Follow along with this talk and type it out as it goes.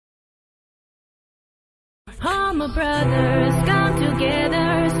All my brothers come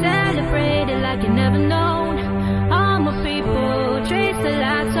together, celebrated like you never known. All my people trace the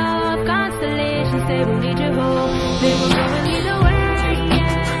lights of constellations, they will lead you home. They will go and lead the way.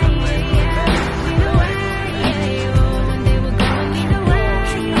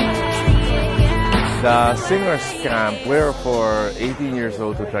 The singers camp were for 18 years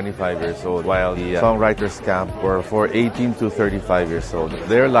old to 25 years old, while the songwriters camp were for 18 to 35 years old.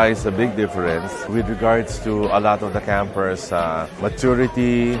 There lies a big difference with regards to a lot of the campers'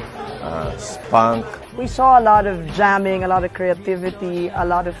 maturity, spunk. We saw a lot of jamming, a lot of creativity, a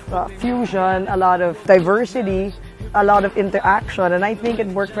lot of fusion, a lot of diversity, a lot of interaction, and I think it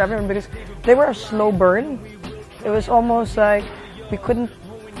worked for everyone because they were a slow burn. It was almost like we couldn't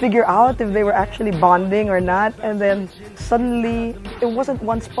figure out if they were actually bonding or not, and then suddenly it wasn't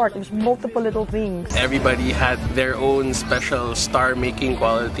one spark, it was multiple little things. Everybody had their own special star-making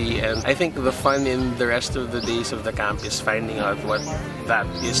quality, and I think the fun in the rest of the days of the camp is finding out what that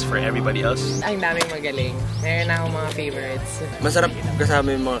is for everybody else. Ang daming magaling. Meron na akong mga favorites. Masarap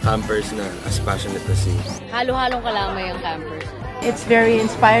kasama yung mga campers na as passionate as you. Halo-halong kalamay ang campers. It's very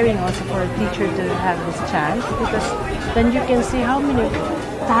inspiring also for a teacher to have this chance, because then you can see how many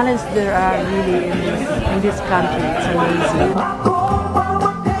talents there are really in this country. It's amazing.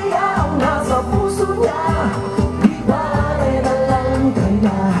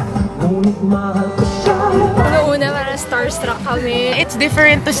 Una parang starstruck kami. It's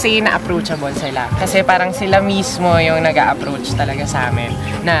different to say na approachable sila. Kasi parang sila mismo yung nag-a-approach talaga sa amin.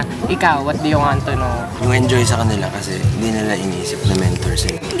 Na, ikaw, what do you want to know? Yung enjoy sa kanila kasi hindi nila iniisip na mentor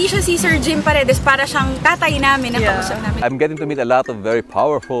sila. Hindi siya si Sir Jim Paredes, para siyang tatay namin, nakausap namin. I'm getting to meet a lot of very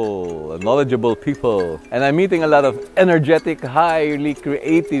powerful, knowledgeable people. And I'm meeting a lot of energetic, highly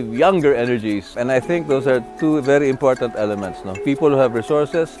creative, younger energies. And I think those are two very important elements. No? People who have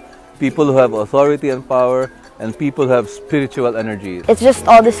resources, people who have authority and power, and people who have spiritual energy. It's just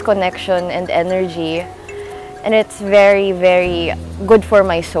all this connection and energy, and it's very, very good for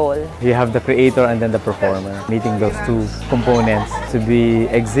my soul. You have the creator and then the performer. Meeting those two components to be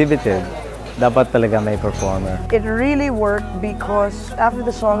exhibited, dapat talaga may performer. It really worked because after the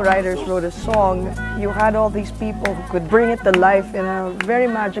songwriters wrote a song, you had all these people who could bring it to life in a very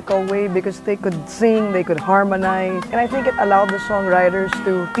magical way because they could sing, they could harmonize, and I think it allowed the songwriters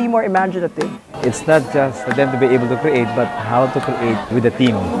to be more imaginative. It's not just for them to be able to create, but how to create with a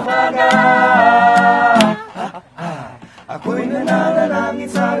team. Ako'y nananalangin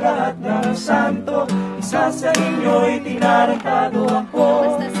sa lahat ng santo, isa sa inyo'y tinarantado ako.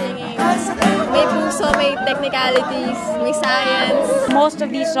 Basta singing. May puso, may technicalities, may science. Most of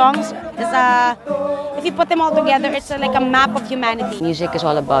these songs is if you put them all together, it's like a map of humanity. Music is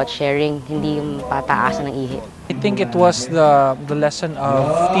all about sharing, hindi yung pataasan ng ihi. I think it was the lesson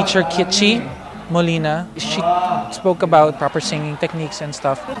of teacher Kitchi Molina. She spoke about proper singing techniques and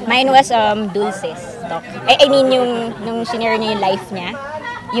stuff. Mine was Dulces. I mean, nung sinare niya yung life niya,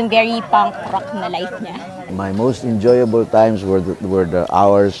 yung very punk rock na life niya. My most enjoyable times were the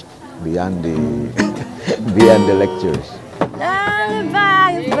hours beyond the beyond the lectures.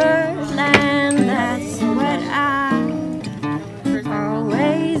 Lullaby of birdland, that's what I'm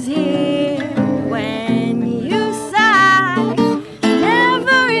always hear when you sigh.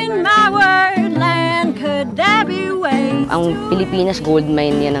 Never in my wordland could there be ways. Ang Pilipinas gold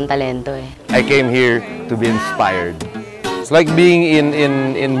mine yan ng talento eh. I came here to be inspired. It's like being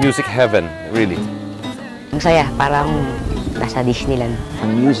in music heaven, really. Ang saya, parang nasa Disneyland.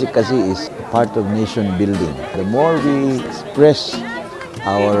 And music kasi is part of nation building. The more we express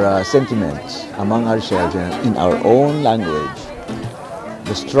our sentiments among ourselves in our own language,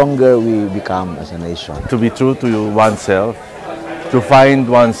 the stronger we become as a nation. To be true to oneself, to find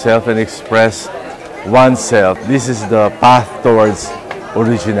oneself and express oneself, this is the path towards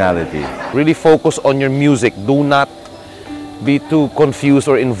originality. Really focus on your music. Do not be too confused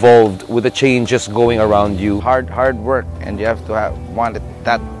or involved with the changes going around you. Hard work, and you have to want it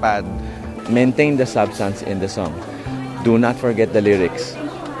that bad. Maintain the substance in the song. Do not forget the lyrics.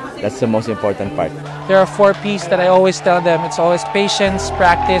 That's the most important part. There are 4 P's that I always tell them. It's always patience,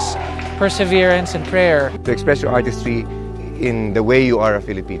 practice, perseverance, and prayer. To express your artistry in the way you are a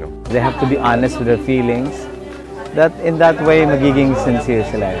Filipino. They have to be honest with their feelings. That in that way, magiging sincere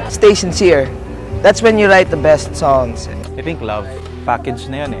sila. Stay sincere. That's when you write the best songs. I think love, package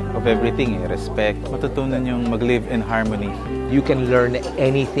na yun of everything respect. Matutunan yung mag-live in harmony. You can learn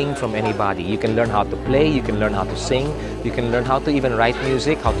anything from anybody. You can learn how to play, you can learn how to sing, you can learn how to even write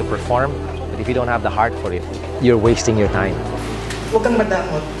music, how to perform. But if you don't have the heart for it, you're wasting your time. Huwag kang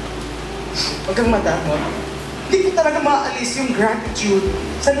madamot. Huwag kang madamot. Hindi ko talaga maalis yung gratitude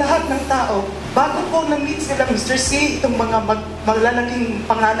sa lahat ng tao Bago po na-meet sila, Mr. C, itong mga maglalaking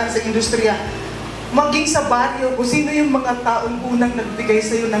pangalan sa industriya, maging sa baryo, kung sino yung mga taong unang nagbigay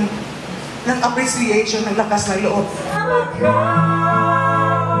sa'yo ng appreciation, ng lakas ng loob.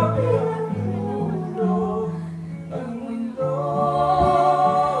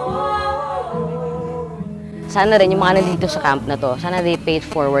 Sana rin yung mga nandito sa camp na to, sana they pay it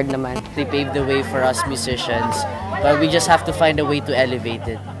forward naman. They paved the way for us musicians, but we just have to find a way to elevate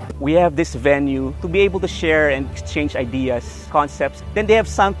it. We have this venue to be able to share and exchange ideas, concepts. Then they have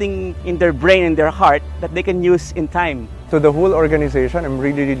something in their brain and their heart that they can use in time. To the whole organization, I'm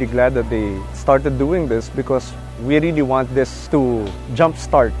really glad that they started doing this because we really want this to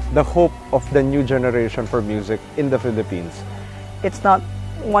jumpstart the hope of the new generation for music in the Philippines. It's not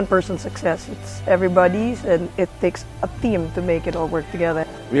one person's success, it's everybody's, and it takes a team to make it all work together.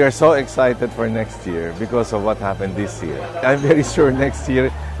 We are so excited for next year because of what happened this year. I'm very sure next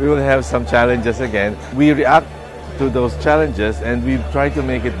year we will have some challenges again. We react to those challenges and we try to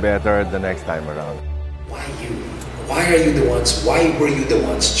make it better the next time around. Why you? Why are you the ones? Why were you the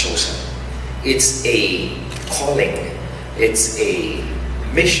ones chosen? It's a calling. It's a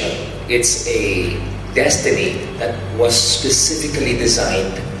mission. It's a destiny that was specifically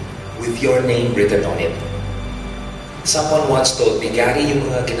designed with your name written on it. Someone once told me, Gary,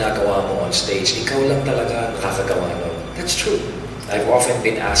 yung mga ginagawa mo on stage, ikaw lang talaga nakakagawa nun. That's true. I've often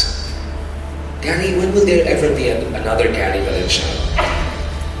been asked, Gary, when will there ever be another Gary Valencia?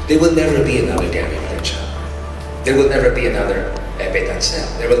 There will never be another Gary Valencia. There will never be another Pepe Tansel.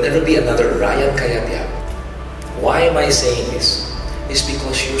 There will never be another Ryan Cayabyab. Why am I saying this? It's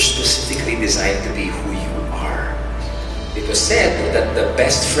because you're specifically designed to be who you are. It was said that the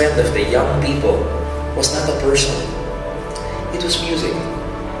best friend of the young people was not a person. It was music.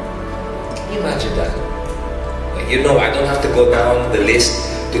 Can you imagine that? You know, I don't have to go down the list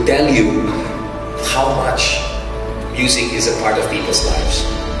to tell you how much music is a part of people's lives.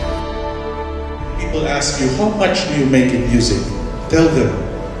 People ask you, how much do you make in music? Tell them,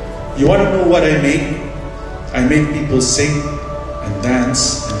 you want to know what I make? I make people sing and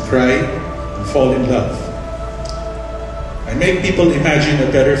dance and cry and fall in love. I make people imagine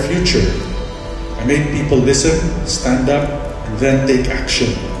a better future. I make people listen, stand up, and then take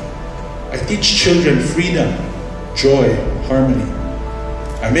action. I teach children freedom, joy, harmony.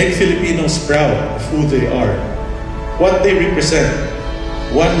 I make Filipinos proud of who they are, what they represent.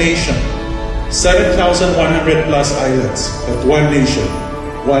 One nation, 7,100 plus islands, but one nation,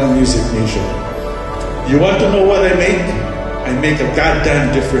 one music nation. You want to know what I make? I make a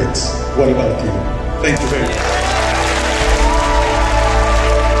goddamn difference. What about you? Thank you very much.